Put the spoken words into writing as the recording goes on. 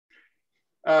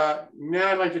Now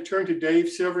I'd like to turn to Dave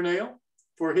Silvernail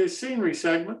for his scenery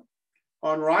segment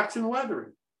on rocks and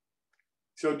weathering.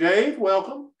 So Dave,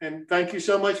 welcome, and thank you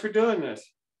so much for doing this.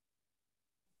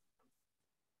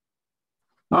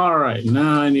 All right,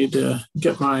 now I need to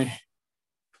get my,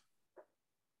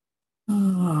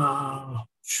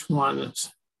 which one is,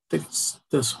 I think it's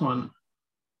this one.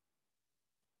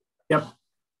 Yep.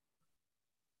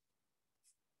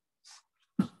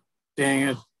 Dang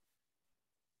it.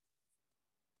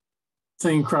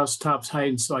 Thing across the top's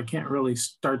hiding, so I can't really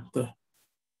start the.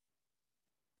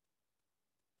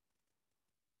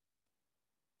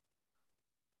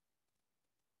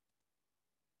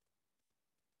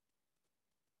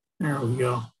 There we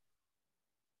go.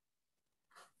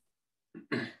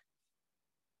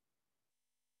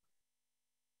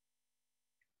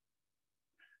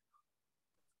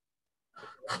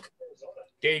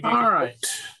 Dave, all right,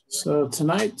 so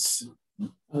tonight's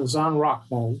is on rock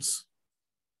molds.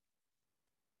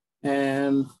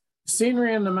 And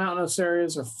scenery in the mountainous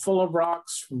areas are full of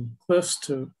rocks, from cliffs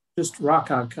to just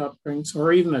rock outcroppings,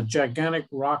 or even a gigantic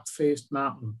rock-faced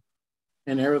mountain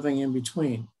and everything in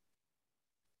between.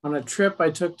 On a trip I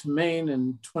took to Maine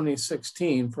in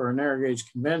 2016 for a narrow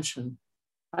gauge convention,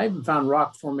 I even found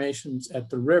rock formations at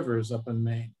the rivers up in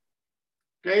Maine.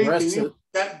 Dave,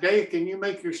 can you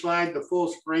make your slide the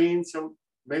full screen so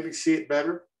maybe see it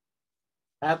better?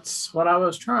 That's what I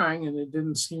was trying, and it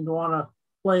didn't seem to want to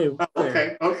play.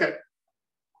 Okay.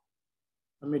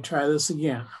 Let me try this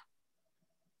again.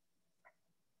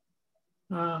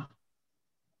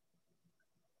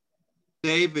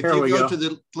 Dave, if you go to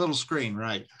the little screen,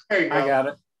 right? There you go. I got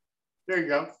it. There you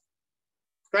go.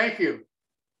 Thank you.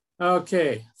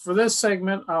 Okay, for this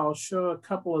segment, I'll show a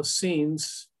couple of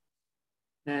scenes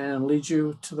and lead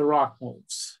you to the rock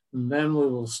molds. And then we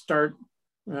will start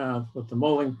with the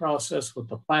molding process with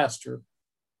the plaster,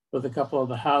 with a couple of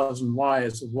the hows and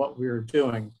whys of what we are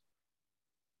doing.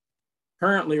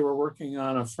 Currently, we're working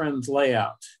on a friend's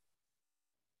layout.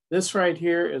 This right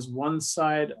here is one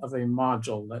side of a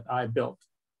module that I built.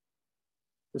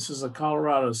 This is a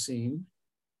Colorado scene,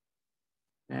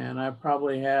 and I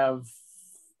probably have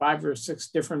 5 or 6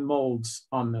 different molds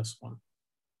on this one.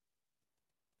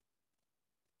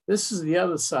 This is the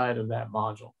other side of that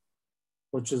module,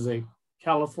 which is a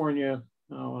California,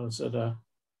 a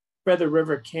Feather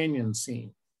River Canyon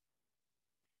scene.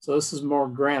 So this is more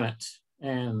granite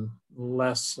and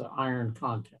less iron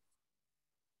content.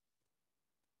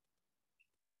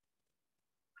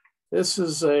 This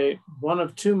is one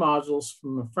of 2 modules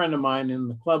from a friend of mine in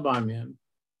the club I'm in.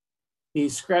 He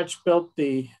scratch built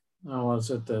the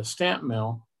stamp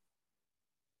mill,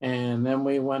 and then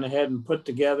we went ahead and put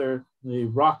together the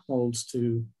rock molds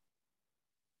to,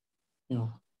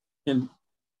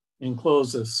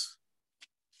 enclose this.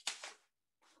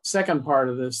 Second part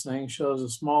of this thing shows a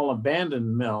small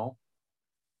abandoned mill,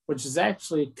 which is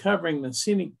actually covering the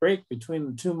scenic break between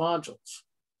the 2 modules.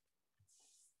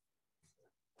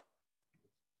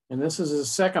 And this is his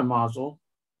second module.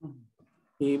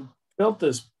 He built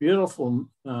this beautiful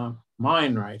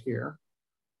mine right here,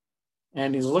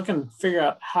 and he's looking to figure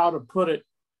out how to put it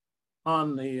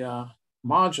on the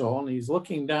module, and he's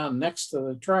looking down next to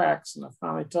the tracks, and I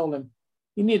finally told him,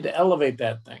 you need to elevate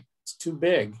that thing. It's too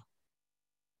big.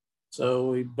 So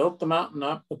we built the mountain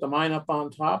up, put the mine up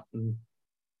on top, and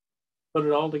put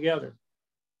it all together.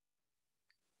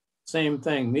 Same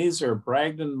thing, these are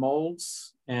Bragdon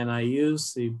molds, and I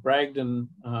use the Bragdon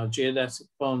geodesic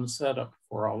foam setup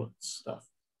for all of this stuff.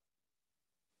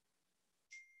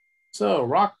 So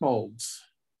rock molds,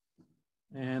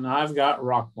 and I've got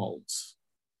rock molds.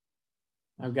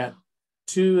 I've got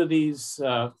 2 of these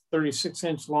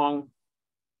 36-inch long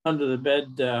under the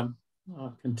bed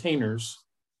containers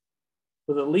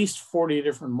with at least 40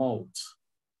 different molds,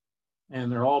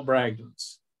 and they're all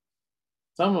Bragdons.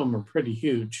 Some of them are pretty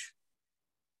huge.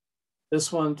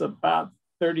 This one's about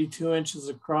 32 inches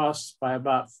across by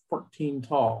about 14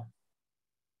 tall.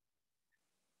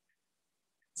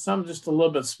 Some just a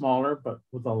little bit smaller, but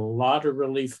with a lot of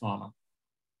relief on them.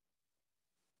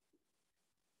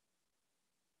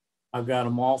 I've got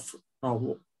them all for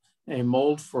a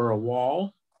mold for a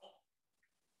wall.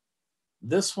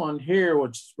 This one here,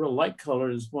 which is real light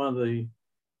colored, is one of the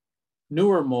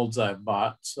newer molds I've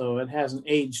bought, so it hasn't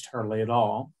aged hardly at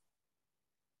all.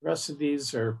 The rest of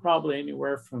these are probably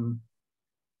anywhere from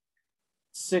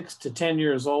 6 to 10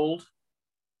 years old,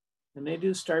 and they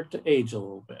do start to age a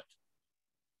little bit.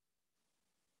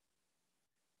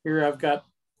 Here I've got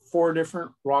 4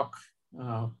 different block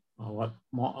wall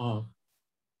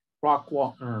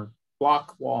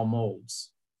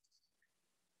molds.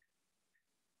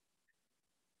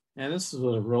 And this is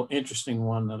a real interesting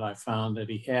one that I found that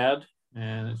he had,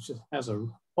 and it just has a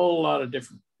whole lot of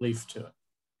different leaf to it.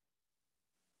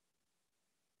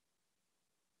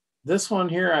 This one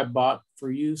here I bought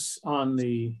for use on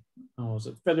the, was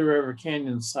it Feather River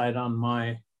Canyon site on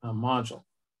my module,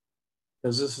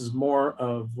 because this is more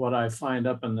of what I find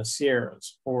up in the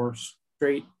Sierras, or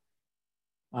straight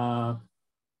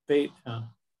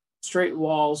straight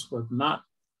walls with not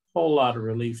a whole lot of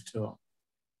relief to them.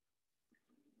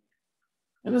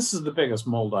 And this is the biggest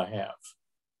mold I have.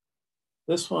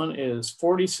 This one is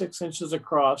 46 inches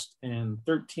across and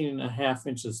 13.5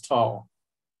 inches tall.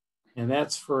 And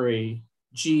that's for a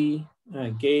G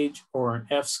gauge or an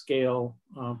F scale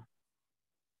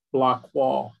block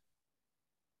wall.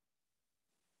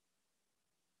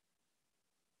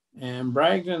 And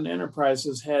Bragdon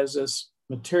Enterprises has this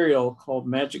material called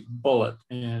Magic Bullet,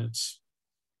 and it's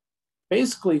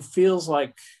basically feels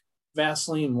like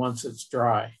Vaseline once it's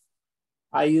dry.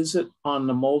 I use it on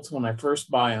the molds when I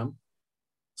first buy them.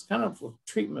 It's kind of a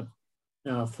treatment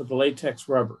for the latex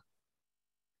rubber.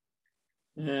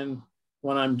 And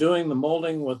when I'm doing the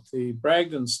molding with the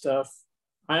Bragdon stuff,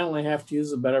 I only have to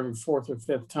use it about every 4th or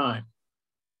 5th time.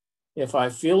 If I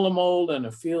feel the mold and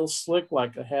it feels slick,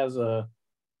 like it has a,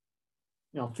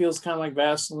 feels kind of like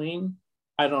Vaseline,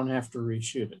 I don't have to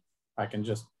reshoot it. I can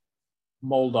just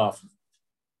mold off.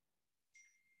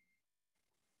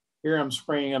 Here I'm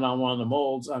spraying it on one of the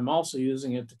molds. I'm also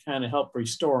using it to kind of help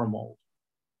restore a mold.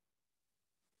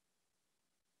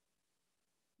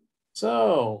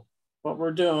 So what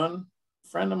we're doing, a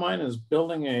friend of mine is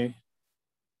building an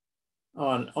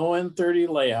ON30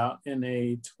 layout in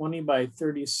a 20 by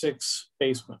 36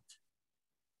 basement,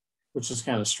 which is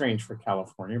kind of strange for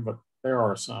California, but there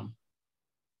are some.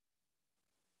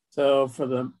 So for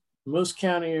the Moose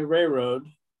County Railroad,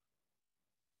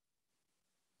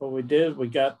 what we did, we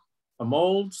got the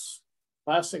molds,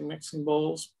 plastic mixing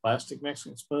bowls, plastic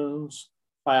mixing spoons,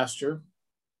 plaster.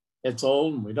 It's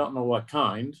old and we don't know what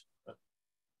kind, but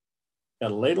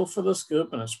got a ladle for the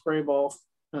scoop and a spray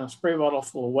bottle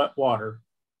full of wet water,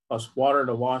 plus water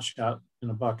to wash out in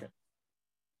a bucket.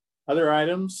 Other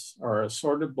items are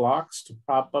assorted blocks to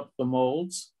prop up the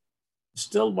molds,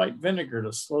 distilled white vinegar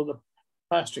to slow the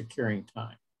plastic curing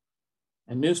time,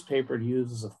 and newspaper to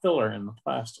use as a filler in the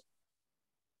plastic.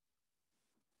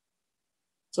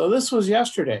 So this was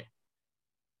yesterday.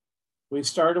 We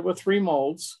started with 3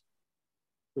 molds.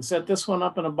 We set this one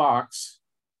up in a box,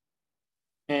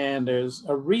 and there's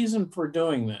a reason for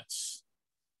doing this.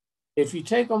 If you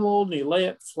take a mold and you lay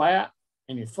it flat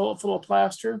and you fill it full of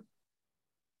plaster,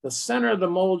 the center of the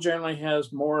mold generally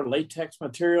has more latex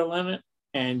material in it,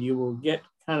 and you will get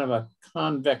kind of a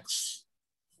convex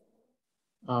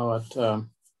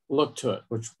look to it,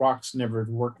 which rocks never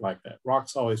work like that.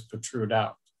 Rocks always protrude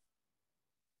out.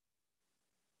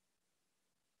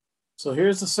 So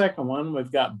here's the second one.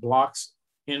 We've got blocks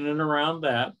in and around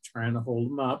that, trying to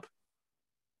hold them up,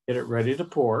 get it ready to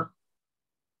pour.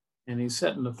 And he's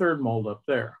setting the third mold up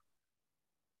there.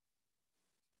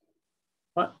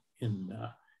 What in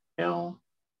the hell?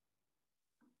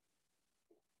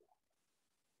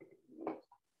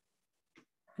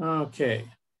 Okay,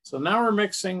 so now we're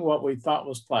mixing what we thought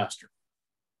was plaster.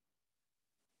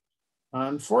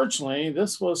 Unfortunately,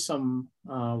 this was some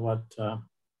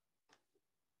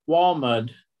wall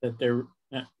mud that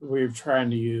we were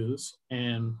trying to use.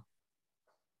 And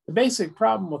the basic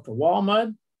problem with the wall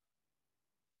mud,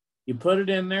 you put it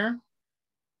in there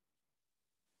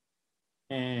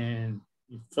and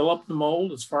you fill up the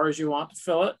mold as far as you want to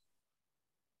fill it.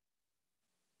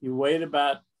 You wait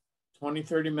about 20,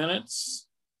 30 minutes.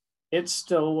 It's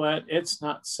still wet. It's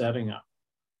not setting up.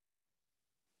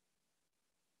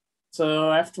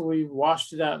 So after we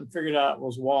washed it out and figured out it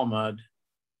was wall mud,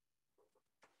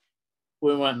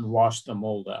 we went and washed the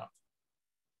mold out,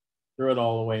 threw it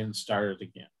all away and started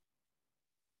again.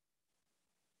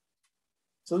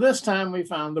 So this time we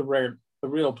found the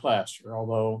real plaster,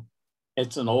 although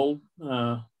it's an old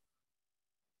can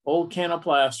of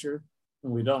plaster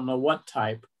and we don't know what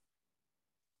type.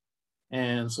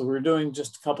 And so we're doing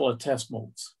just a couple of test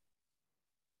molds.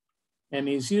 And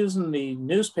he's using the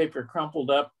newspaper crumpled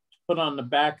up to put on the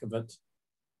back of it.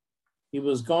 He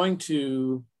was going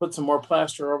to put some more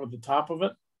plaster over the top of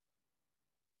it,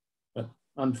 but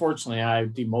unfortunately I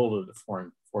demolded it for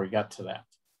him before he got to that.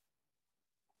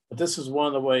 But this is one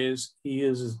of the ways he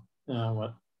uses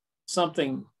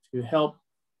something to help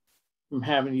from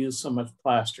having to use so much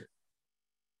plaster.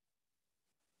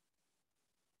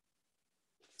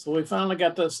 So we finally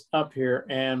got this up here,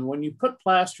 and when you put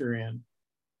plaster in,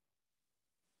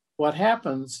 what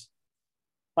happens,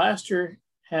 plaster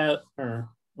has, or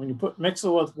when you mix it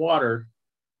with water,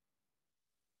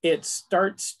 it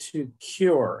starts to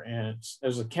cure, and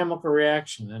there's a chemical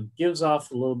reaction and gives off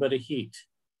a little bit of heat.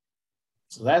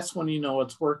 So that's when you know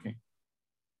it's working.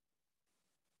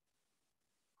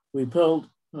 We filled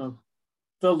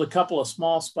a couple of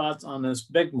small spots on this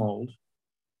big mold.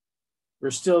 We're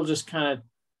still just kind of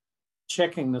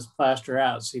checking this plaster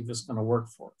out, see if it's going to work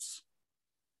for us.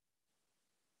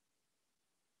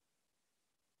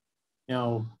 You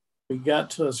know, we got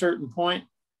to a certain point,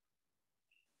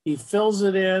 he fills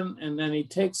it in, and then he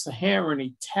takes the hammer and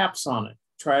he taps on it,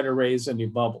 try to raise any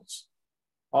bubbles.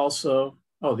 Also,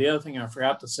 oh, the other thing I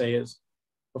forgot to say is,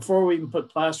 before we even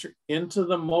put plaster into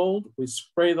the mold, we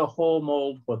spray the whole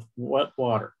mold with wet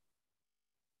water.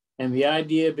 And the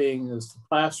idea being is the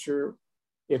plaster,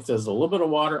 if there's a little bit of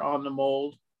water on the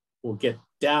mold, will get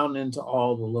down into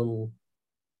all the little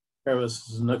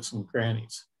crevices, nooks, and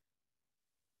crannies.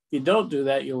 If you don't do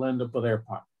that, you'll end up with air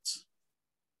pockets.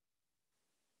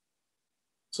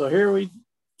 So here we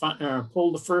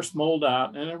pulled the first mold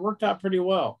out, and it worked out pretty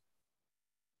well.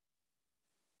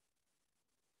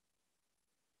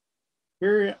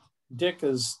 Here, Dick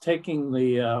is taking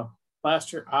the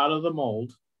plaster out of the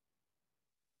mold.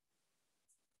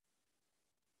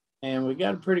 And we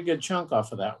got a pretty good chunk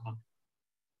off of that one.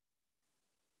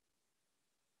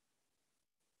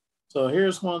 So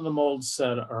here's one of the molds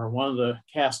set, or one of the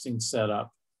castings set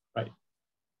up, right?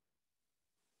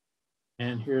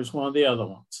 And here's one of the other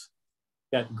ones.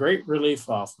 Got great relief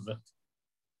off of it.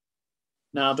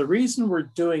 Now, the reason we're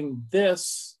doing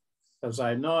this, as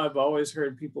I know I've always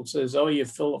heard people say, oh, you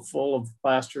fill it full of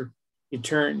plaster, you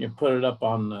turn it, you put it up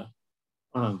on the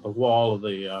wall of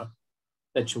the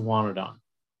that you want it on.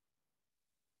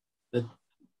 The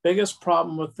biggest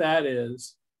problem with that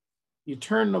is you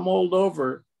turn the mold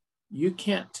over, you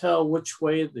can't tell which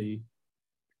way the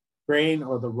grain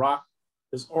or the rock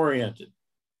is oriented.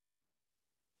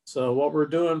 So what we're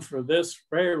doing for this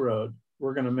railroad,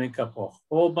 we're going to make up a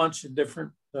whole bunch of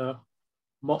different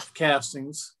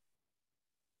castings.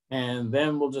 And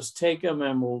then we'll just take them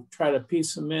and we'll try to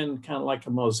piece them in kind of like a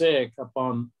mosaic up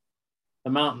on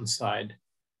the mountainside.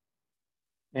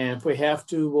 And if we have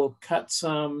to, we'll cut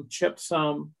some, chip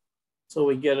some, so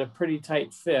we get a pretty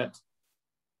tight fit.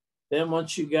 Then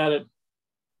once you got it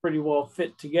pretty well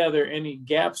fit together, any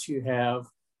gaps you have,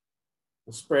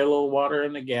 we'll spray a little water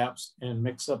in the gaps and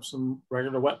mix up some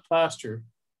regular wet plaster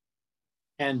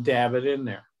and dab it in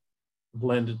there,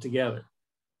 blend it together.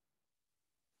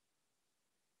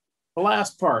 The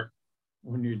last part,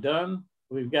 when you're done,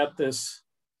 we've got this,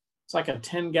 it's like a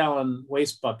 10-gallon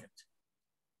waste bucket.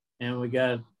 And we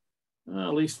got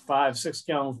at least 5-6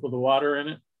 gallons worth of water in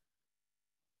it.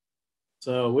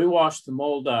 So we wash the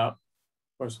mold out.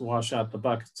 Of course, we wash out the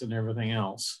buckets and everything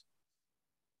else.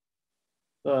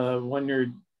 When you're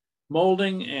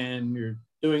molding and you're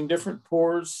doing different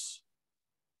pours,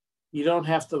 you don't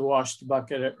have to wash the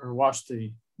bucket or wash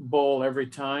the bowl every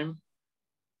time.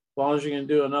 As long as you can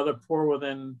do another pour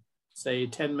within, say,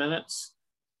 10 minutes,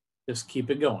 just keep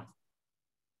it going.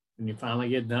 When you finally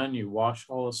get done, you wash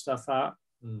all the stuff out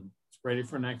and it's ready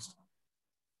for next time.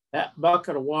 That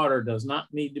bucket of water does not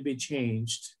need to be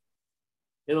changed.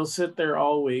 It'll sit there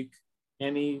all week.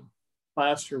 Any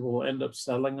plaster will end up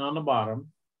settling on the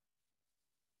bottom.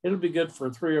 It'll be good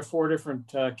for 3 or 4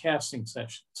 different casting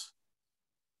sessions.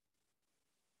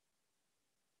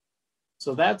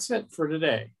 So that's it for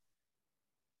today.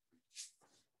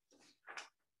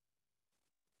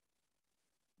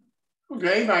 Well,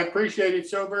 Dave, I appreciate it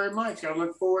so very much. I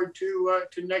look forward to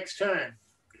next time.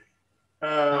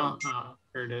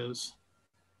 There it is.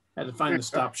 Had to find the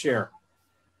stop share.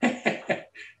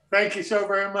 Thank you so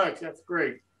very much. That's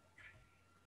great.